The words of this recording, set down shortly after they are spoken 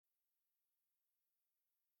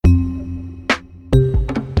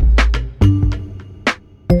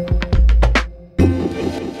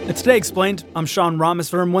Today Explained, I'm Sean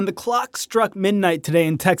Rameswaram. When the clock struck midnight today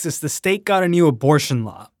in Texas, the state got a new abortion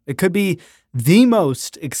law. It could be the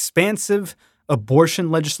most expansive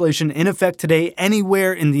abortion legislation in effect today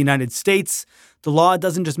anywhere in the United States. The law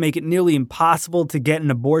doesn't just make it nearly impossible to get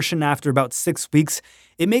an abortion after about 6 weeks.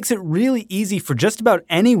 It makes it really easy for just about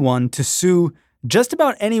anyone to sue just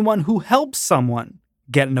about anyone who helps someone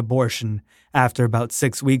get an abortion after about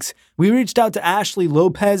 6 weeks. We reached out to Ashley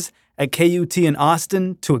Lopez at KUT in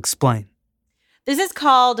Austin to explain. This is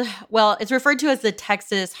called, well, it's referred to as the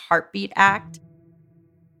Texas Heartbeat Act.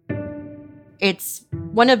 It's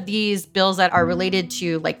one of these bills that are related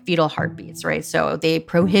to like fetal heartbeats, right? So they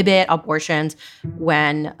prohibit abortions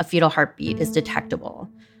when a fetal heartbeat is detectable,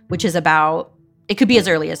 which is about, it could be as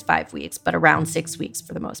early as 5 weeks, but around 6 weeks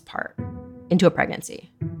for the most part into a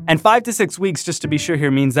pregnancy. And 5 to 6 weeks, just to be sure here,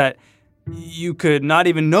 means that you could not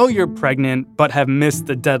even know you're pregnant, but have missed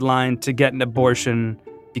the deadline to get an abortion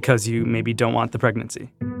because you maybe don't want the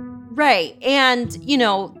pregnancy. Right. And,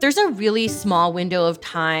 there's a really small window of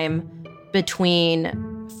time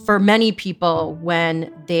between, for many people,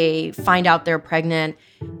 when they find out they're pregnant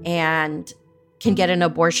and can get an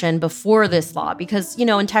abortion before this law. Because,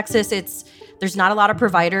 in Texas, there's not a lot of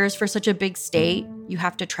providers for such a big state. You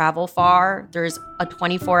have to travel far. There's a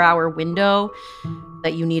 24-hour window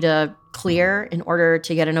that you need to clear in order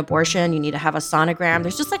to get an abortion. You need to have a sonogram.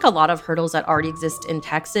 There's just like a lot of hurdles that already exist in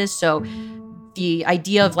Texas. So the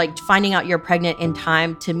idea of like finding out you're pregnant in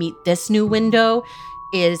time to meet this new window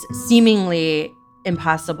is seemingly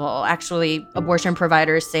impossible. Actually, abortion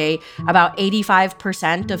providers say about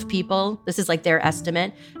 85% of people, this is like their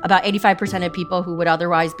estimate, about 85% of people who would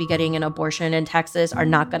otherwise be getting an abortion in Texas are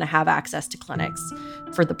not going to have access to clinics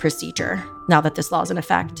for the procedure now that this law is in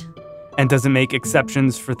effect. And does it make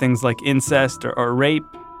exceptions for things like incest or rape?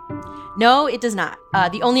 No, it does not.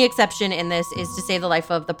 The only exception in this is to save the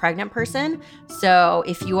life of the pregnant person. So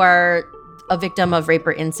if you are a victim of rape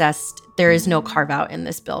or incest, there is no carve-out in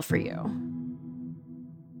this bill for you.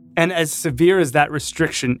 And as severe as that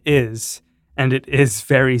restriction is, and it is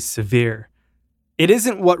very severe, it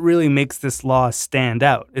isn't what really makes this law stand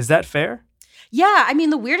out. Is that fair? Yeah,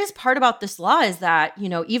 the weirdest part about this law is that,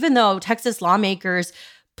 even though Texas lawmakers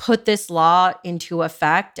put this law into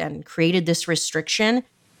effect and created this restriction.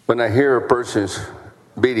 When I hear a person's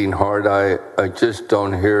beating hard, I just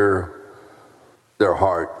don't hear their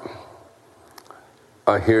heart.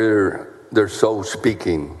 I hear their soul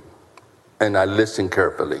speaking, and I listen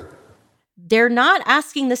carefully. They're not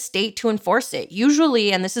asking the state to enforce it.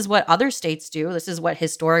 Usually, and this is what other states do, this is what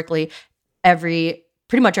historically pretty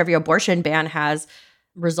much every abortion ban has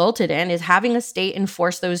resulted in, is having a state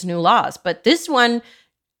enforce those new laws. But this one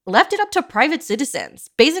left it up to private citizens.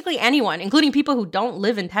 Basically anyone, including people who don't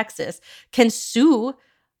live in Texas, can sue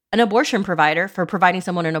an abortion provider for providing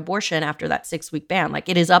someone an abortion after that 6-week ban. Like,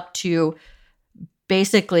 it is up to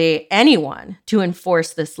basically anyone to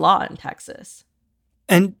enforce this law in Texas.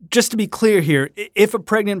 And just to be clear here, if a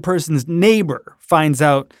pregnant person's neighbor finds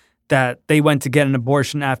out that they went to get an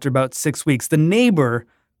abortion after about 6 weeks, the neighbor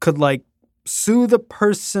could sue the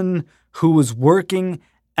person who was working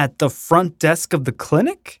at the front desk of the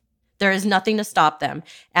clinic? There is nothing to stop them.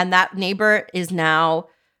 And that neighbor is now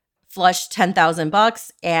flushed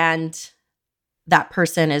 $10,000 and that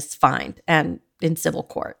person is fined and in civil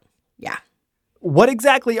court. Yeah. What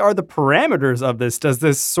exactly are the parameters of this? Does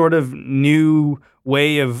this sort of new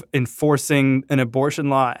way of enforcing an abortion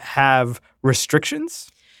law have restrictions?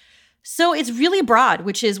 So it's really broad,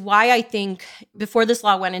 which is why I think before this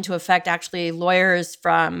law went into effect, actually lawyers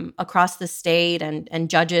from across the state and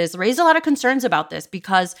judges raised a lot of concerns about this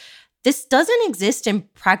because this doesn't exist in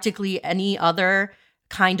practically any other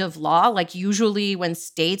kind of law. Like, usually when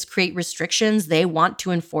states create restrictions, they want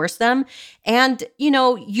to enforce them. And,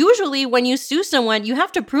 usually when you sue someone, you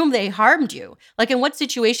have to prove they harmed you. Like, in what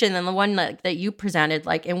situation, and the one that you presented,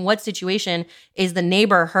 like, in what situation is the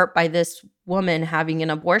neighbor hurt by this woman having an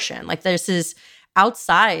abortion? Like, this is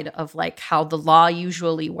outside of how the law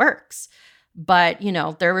usually works. But,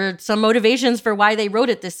 there were some motivations for why they wrote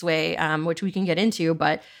it this way, which we can get into.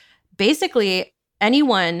 But basically,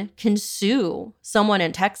 anyone can sue someone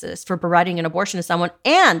in Texas for providing an abortion to someone.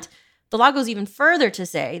 And the law goes even further to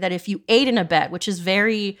say that if you aid and abet, which is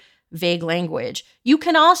very vague language, you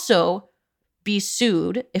can also be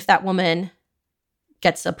sued if that woman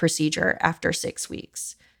gets a procedure after 6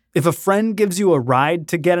 weeks. If a friend gives you a ride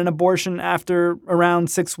to get an abortion after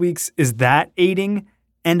around 6 weeks, is that aiding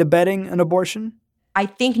and abetting an abortion? I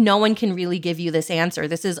think no one can really give you this answer.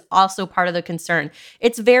 This is also part of the concern.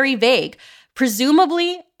 It's very vague.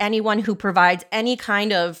 Presumably, anyone who provides any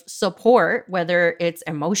kind of support, whether it's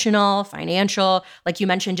emotional, financial, like you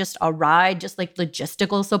mentioned, just a ride, just like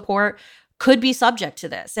logistical support, could be subject to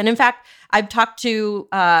this. And in fact, I've talked to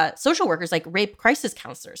social workers like rape crisis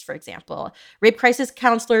counselors, for example. Rape crisis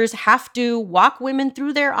counselors have to walk women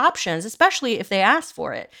through their options, especially if they ask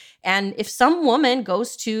for it. And if some woman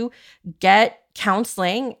goes to get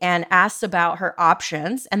counseling and asks about her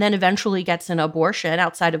options and then eventually gets an abortion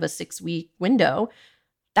outside of a 6-week window,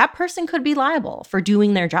 that person could be liable for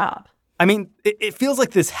doing their job. I mean, it feels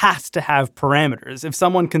like this has to have parameters. If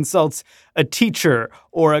someone consults a teacher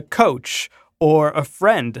or a coach or a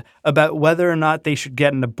friend about whether or not they should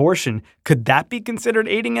get an abortion, could that be considered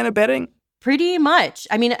aiding and abetting? Pretty much.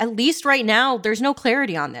 I mean, at least right now, there's no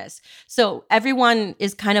clarity on this. So everyone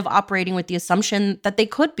is kind of operating with the assumption that they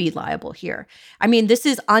could be liable here. I mean, this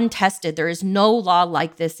is untested. There is no law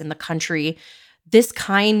like this in the country. This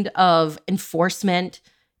kind of enforcement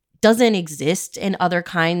doesn't exist in other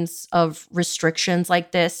kinds of restrictions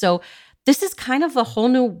like this. So this is kind of a whole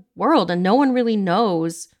new world, and no one really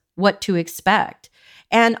knows what to expect.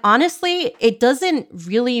 And honestly, it doesn't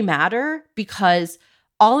really matter, because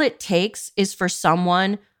all it takes is for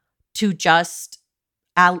someone to just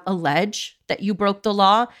allege that you broke the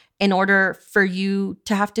law in order for you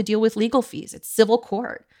to have to deal with legal fees. It's civil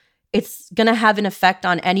court. It's going to have an effect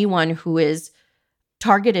on anyone who is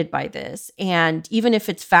targeted by this. And even if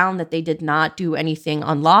it's found that they did not do anything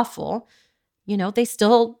unlawful, they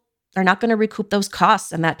still are not going to recoup those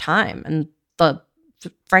costs and that time and the,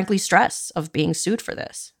 frankly, stress of being sued for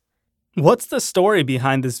this. What's the story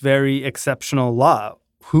behind this very exceptional law?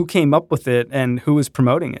 Who came up with it and who is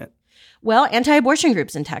promoting it? Well, anti-abortion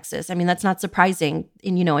groups in Texas. I mean, that's not surprising.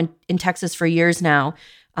 In Texas for years now,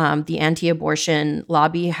 the anti-abortion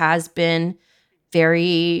lobby has been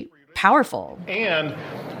very powerful. And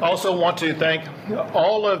also want to thank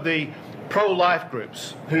all of the pro-life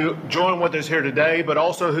groups who joined with us here today, but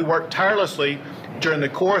also who worked tirelessly during the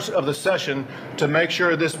course of the session to make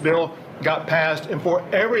sure this bill got passed, and for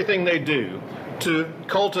everything they do to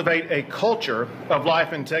cultivate a culture of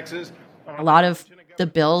life in Texas. A lot of the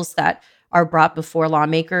bills that are brought before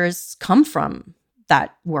lawmakers come from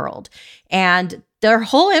that world. And their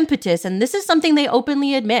whole impetus, and this is something they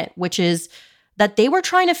openly admit, which is that they were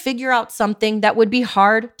trying to figure out something that would be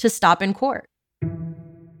hard to stop in court.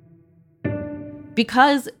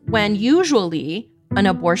 Because when usually an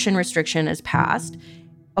abortion restriction is passed,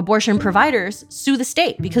 abortion providers sue the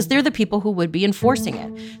state because they're the people who would be enforcing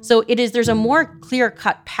it. So there's a more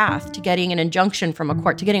clear-cut path to getting an injunction from a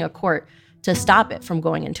court, to getting a court to stop it from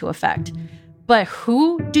going into effect. But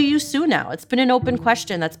who do you sue now? It's been an open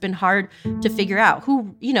question that's been hard to figure out.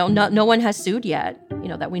 Who, no one has sued yet,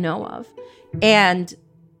 that we know of. And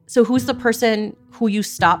so who's the person who you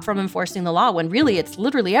stop from enforcing the law when really it's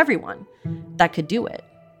literally everyone that could do it?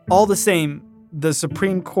 All the same, the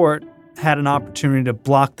Supreme Court had an opportunity to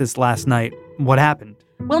block this last night. What happened?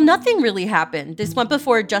 Well, nothing really happened. This went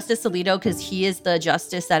before Justice Alito because he is the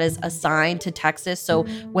justice that is assigned to Texas. So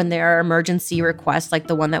when there are emergency requests like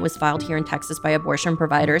the one that was filed here in Texas by abortion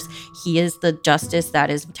providers, he is the justice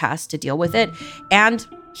that is tasked to deal with it. And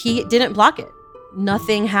he didn't block it.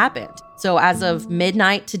 Nothing happened. So as of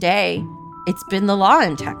midnight today, it's been the law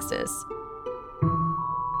in Texas.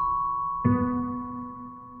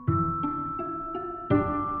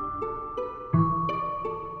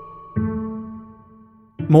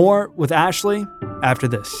 More with Ashley after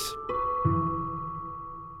this.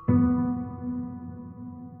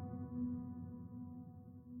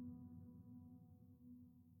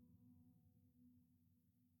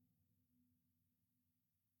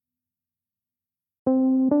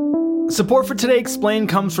 Support for Today Explained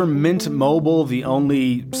comes from Mint Mobile, the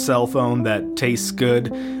only cell phone that tastes good.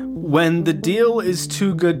 When the deal is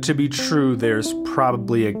too good to be true, there's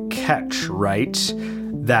probably a catch, right?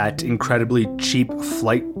 That incredibly cheap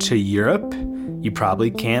flight to Europe, you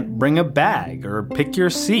probably can't bring a bag or pick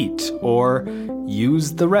your seat or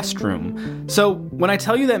use the restroom. So when I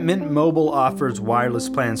tell you that Mint Mobile offers wireless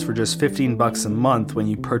plans for just $15 a month when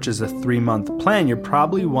you purchase a 3-month plan, you're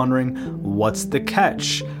probably wondering, what's the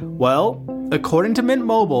catch? Well, according to Mint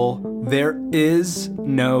Mobile, there is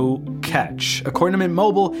no catch. According to Mint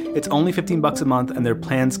Mobile, it's only $15 a month, and their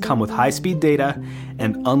plans come with high-speed data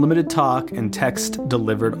and unlimited talk and text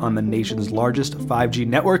delivered on the nation's largest 5G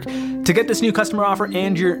network. To get this new customer offer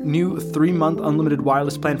and your new 3-month unlimited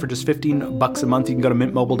wireless plan for just $15 a month, you can go to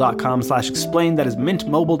mintmobile.com/explain. That is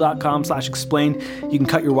mintmobile.com/explain. You can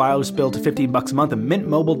cut your wireless bill to $15 a month at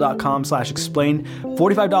mintmobile.com/explain.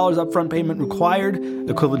 $45 upfront payment required,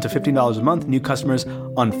 equivalent to $15 a month. New customers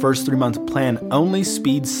on first 3-month plan only.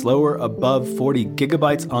 Speed slower above 40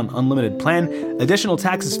 gigabytes on unlimited plan. Additional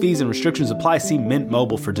taxes, fees, and restrictions apply. See Mint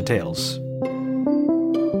Mobile for details.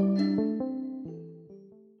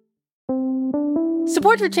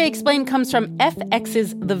 Support for Jay Explained comes from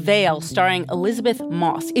FX's The Veil, starring Elizabeth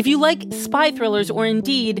Moss. If you like spy thrillers or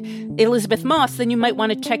indeed Elizabeth Moss, then you might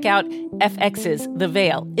want to check out FX's The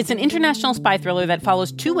Veil. It's an international spy thriller that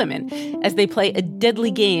follows two women as they play a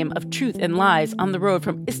deadly game of truth and lies on the road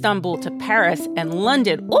from Istanbul to Paris and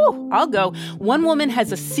London. Oh, I'll go. One woman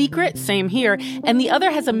has a secret, same here, and the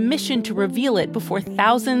other has a mission to reveal it before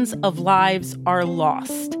thousands of lives are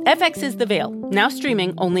lost. FX's The Veil, now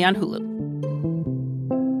streaming only on Hulu.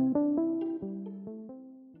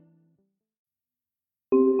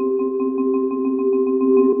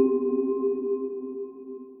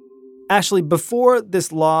 Ashley, before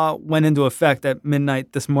this law went into effect at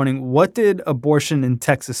midnight this morning, what did abortion in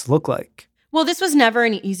Texas look like? Well, this was never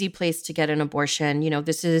an easy place to get an abortion. You know,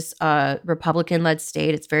 this is a Republican-led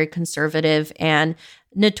state. It's very conservative and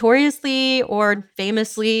notoriously or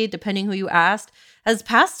famously, depending who you asked, has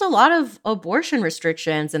passed a lot of abortion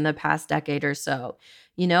restrictions in the past decade or so.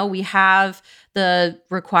 You know, we have the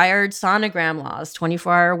required sonogram laws,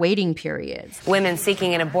 24-hour waiting periods. Women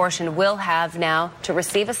seeking an abortion will have now to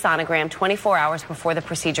receive a sonogram 24 hours before the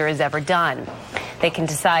procedure is ever done. They can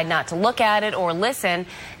decide not to look at it or listen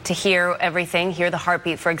to hear everything, hear the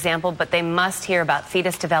heartbeat, for example, but they must hear about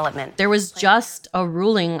fetus development. There was just a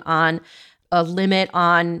ruling on a limit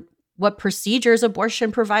on what procedures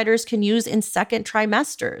abortion providers can use in second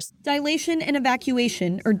trimesters. Dilation and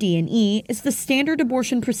evacuation, or D&E, is the standard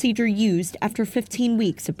abortion procedure used after 15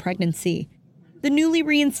 weeks of pregnancy. The newly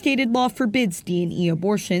reinstated law forbids D&E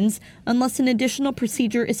abortions unless an additional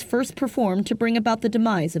procedure is first performed to bring about the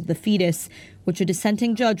demise of the fetus, which a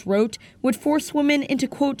dissenting judge wrote would force women into,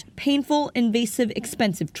 quote, painful, invasive,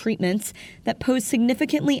 expensive treatments that pose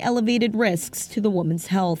significantly elevated risks to the woman's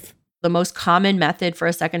health. The most common method for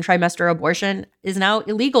a second trimester abortion is now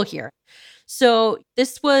illegal here. So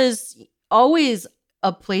this was always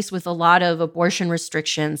a place with a lot of abortion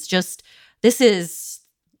restrictions. Just this is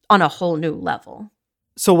on a whole new level.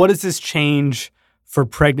 So what does this change for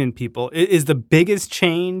pregnant people? Is the biggest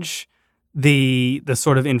change the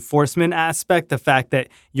sort of enforcement aspect, the fact that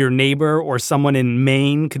your neighbor or someone in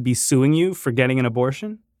Maine could be suing you for getting an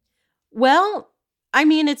abortion? Well, I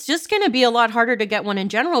mean, it's just going to be a lot harder to get one in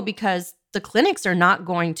general because the clinics are not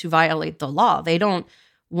going to violate the law. They don't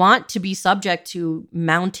want to be subject to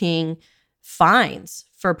mounting fines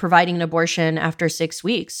for providing an abortion after 6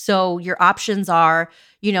 weeks. So your options are,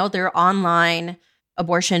 you know, there are online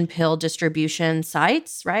abortion pill distribution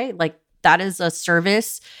sites, right? Like that is a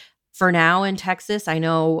service for now in Texas. I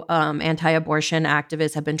know anti-abortion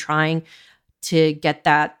activists have been trying to get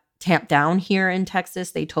that tamped down here in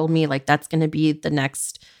Texas. They told me like that's going to be the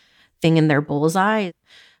next thing in their bullseye.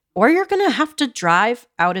 Or you're going to have to drive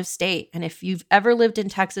out of state. And if you've ever lived in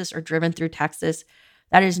Texas or driven through Texas,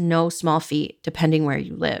 that is no small feat, depending where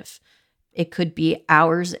you live. It could be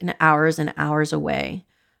hours and hours and hours away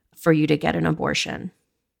for you to get an abortion.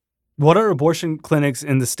 What are abortion clinics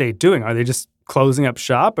in the state doing? Are they just closing up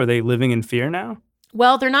shop? Are they living in fear now?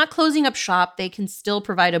 Well, they're not closing up shop. They can still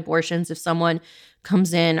provide abortions if someone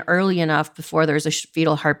comes in early enough before there's a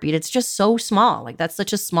fetal heartbeat. It's just so small. Like that's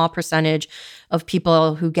such a small percentage of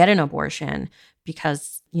people who get an abortion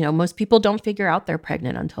because, you know, most people don't figure out they're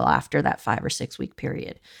pregnant until after that 5 or 6 week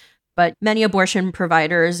period. But many abortion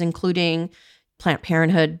providers, including Planned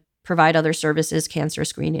Parenthood, provide other services, cancer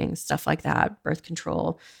screening, stuff like that, birth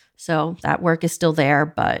control. So that work is still there.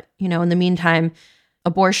 But, you know, in the meantime,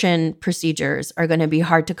 abortion procedures are going to be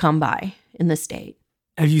hard to come by in the state.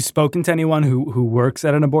 Have you spoken to anyone who works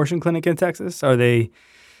at an abortion clinic in Texas? Are they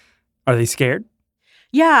scared?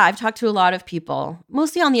 Yeah, I've talked to a lot of people,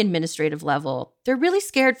 mostly on the administrative level. They're really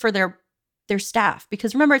scared for their staff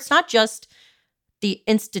because remember, it's not just the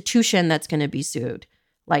institution that's going to be sued,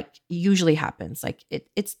 like usually happens. Like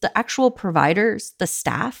it's the actual providers, the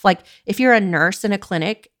staff. Like if you're a nurse in a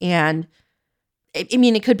clinic and I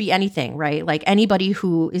mean, it could be anything, right? Like anybody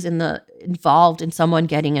who is involved in someone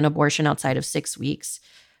getting an abortion outside of 6 weeks,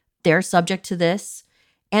 they're subject to this.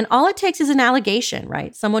 And all it takes is an allegation,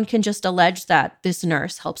 right? Someone can just allege that this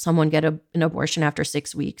nurse helped someone get an abortion after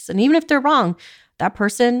 6 weeks. And even if they're wrong, that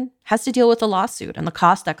person has to deal with a lawsuit and the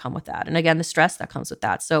costs that come with that. And again, the stress that comes with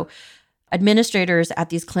that. So administrators at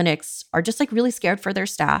these clinics are just like really scared for their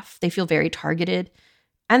staff. They feel very targeted.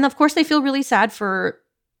 And of course, they feel really sad for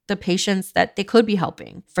the patients that they could be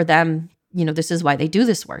helping. For them, you know, this is why they do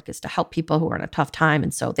this work, is to help people who are in a tough time.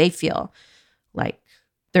 And so they feel like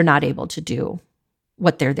they're not able to do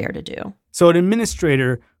what they're there to do. So an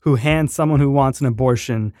administrator who hands someone who wants an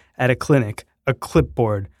abortion at a clinic a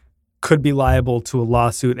clipboard could be liable to a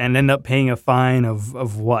lawsuit and end up paying a fine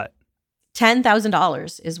of what?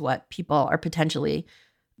 $10,000 is what people are potentially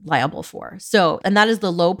liable for. So, and that is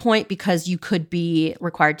the low point because you could be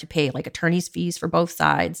required to pay like attorney's fees for both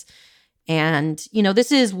sides. And, you know,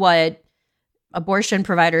 this is what abortion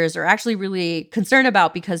providers are actually really concerned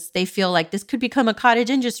about because they feel like this could become a cottage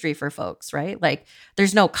industry for folks, right? Like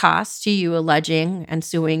there's no cost to you alleging and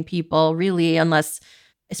suing people really unless,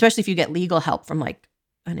 especially if you get legal help from like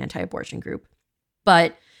an anti-abortion group.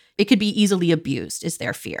 But it could be easily abused is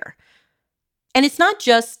their fear. And it's not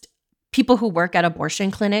just people who work at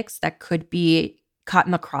abortion clinics that could be caught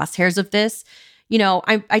in the crosshairs of this. You know,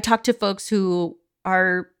 I talk to folks who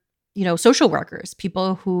are, you know, social workers,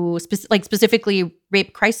 people who specifically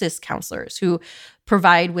rape crisis counselors who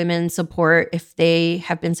provide women support if they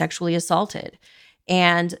have been sexually assaulted.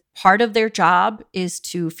 And part of their job is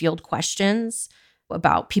to field questions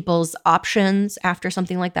about people's options after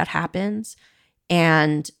something like that happens.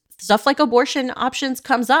 And stuff like abortion options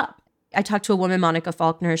comes up. I talked to a woman, Monica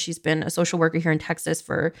Faulkner. She's been a social worker here in Texas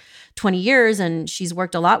for 20 years, and she's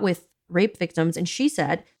worked a lot with rape victims. And she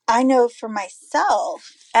said, I know for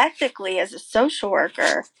myself, ethically as a social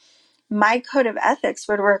worker, my code of ethics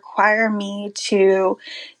would require me to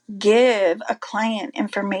give a client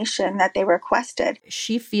information that they requested.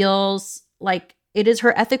 She feels like it is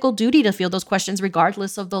her ethical duty to field those questions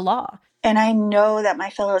regardless of the law. And I know that my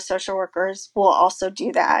fellow social workers will also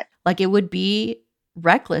do that. Like it would be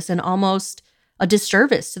reckless and almost a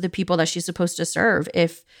disservice to the people that she's supposed to serve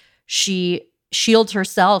if she shields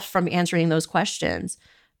herself from answering those questions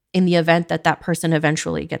in the event that that person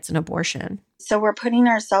eventually gets an abortion. So we're putting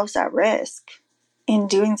ourselves at risk in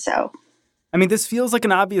doing so. I mean, this feels like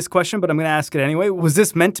an obvious question, but I'm going to ask it anyway. Was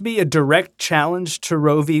this meant to be a direct challenge to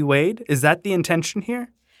Roe v. Wade? Is that the intention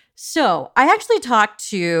here? So I actually talked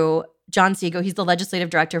to John Seago. He's the legislative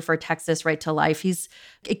director for Texas Right to Life. He's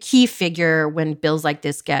a key figure when bills like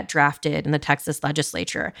this get drafted in the Texas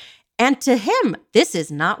legislature. And to him, this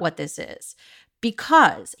is not what this is.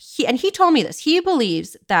 Because he told me this, he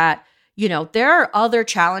believes that, you know, there are other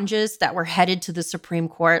challenges that were headed to the Supreme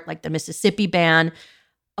Court, like the Mississippi ban,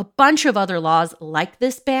 a bunch of other laws like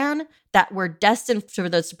this ban that were destined for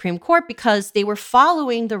the Supreme Court because they were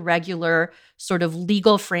following the regular sort of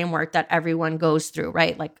legal framework that everyone goes through,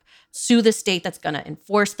 right? Like sue the state that's going to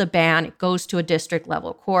enforce the ban. It goes to a district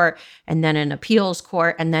level court and then an appeals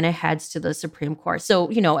court, and then it heads to the Supreme Court. So,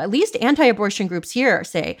 you know, at least anti-abortion groups here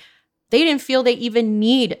say they didn't feel they even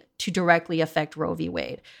need to directly affect Roe v.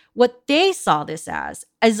 Wade. What they saw this as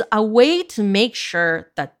a way to make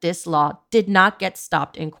sure that this law did not get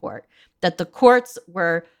stopped in court, that the courts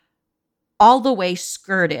were all the way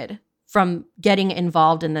skirted from getting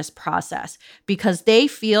involved in this process because they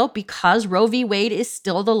feel because Roe v. Wade is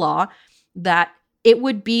still the law that it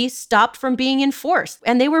would be stopped from being enforced.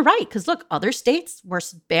 And they were right because look, other states were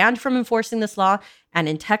banned from enforcing this law. And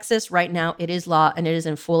in Texas right now, it is law and it is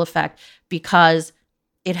in full effect because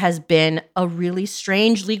it has been a really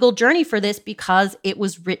strange legal journey for this because it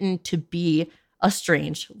was written to be a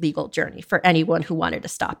strange legal journey for anyone who wanted to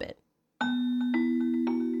stop it.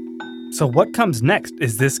 So what comes next?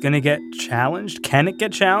 Is this going to get challenged? Can it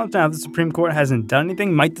get challenged now the Supreme Court hasn't done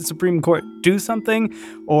anything? Might the Supreme Court do something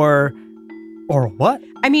or what?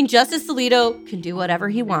 I mean, Justice Alito can do whatever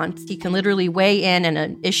he wants. He can literally weigh in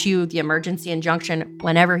and issue the emergency injunction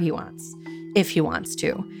whenever he wants, if he wants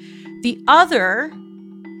to. The other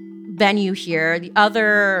venue here, the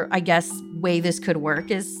other, I guess, way this could work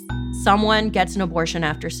is someone gets an abortion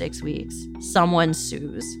after 6 weeks. Someone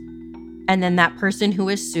sues. And then that person who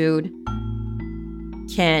is sued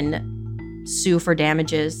can sue for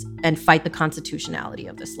damages and fight the constitutionality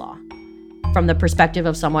of this law from the perspective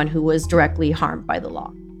of someone who was directly harmed by the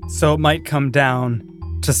law. So it might come down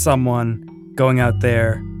to someone going out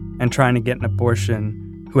there and trying to get an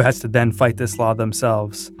abortion who has to then fight this law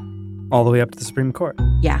themselves all the way up to the Supreme Court.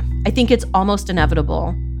 Yeah, I think it's almost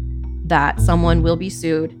inevitable that someone will be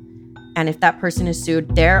sued. And if that person is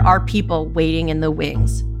sued, there are people waiting in the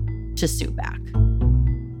wings to sue back.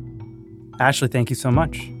 Ashley, thank you so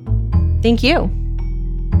much. Thank you.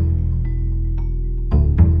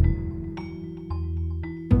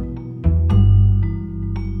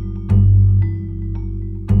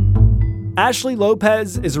 Ashley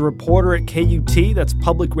Lopez is a reporter at KUT, that's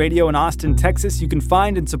public radio in Austin, Texas. You can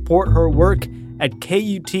find and support her work at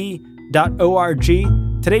KUT.org.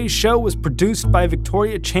 Today's show was produced by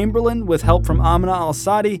Victoria Chamberlain with help from Amina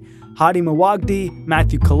Al-Sadi, Hadi Mawagdi,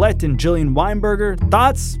 Matthew Collette, and Jillian Weinberger.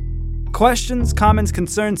 Thoughts, questions, comments,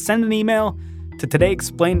 concerns, send an email to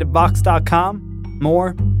todayexplained@vox.com.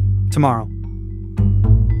 More tomorrow.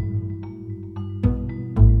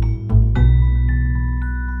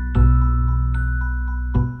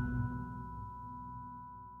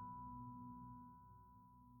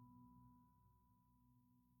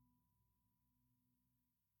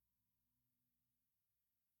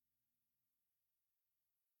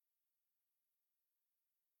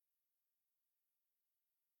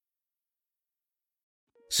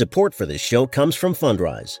 Support for this show comes from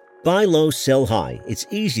Fundrise. Buy low, sell high. It's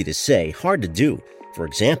easy to say, hard to do. For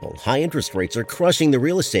example, high interest rates are crushing the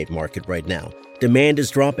real estate market right now. Demand is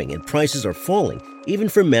dropping and prices are falling, even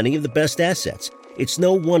for many of the best assets. It's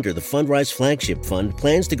no wonder the Fundrise Flagship Fund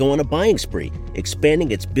plans to go on a buying spree,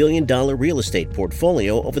 expanding its billion-dollar real estate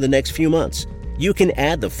portfolio over the next few months. You can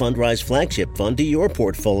add the Fundrise Flagship Fund to your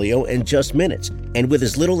portfolio in just minutes, and with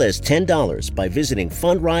as little as $10 by visiting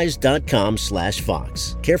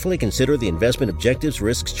fundrise.com/Fox. Carefully consider the investment objectives,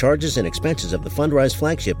 risks, charges, and expenses of the Fundrise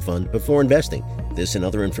Flagship Fund before investing. This and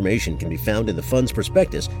other information can be found in the fund's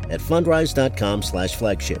prospectus at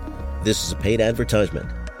fundrise.com/flagship. This is a paid advertisement.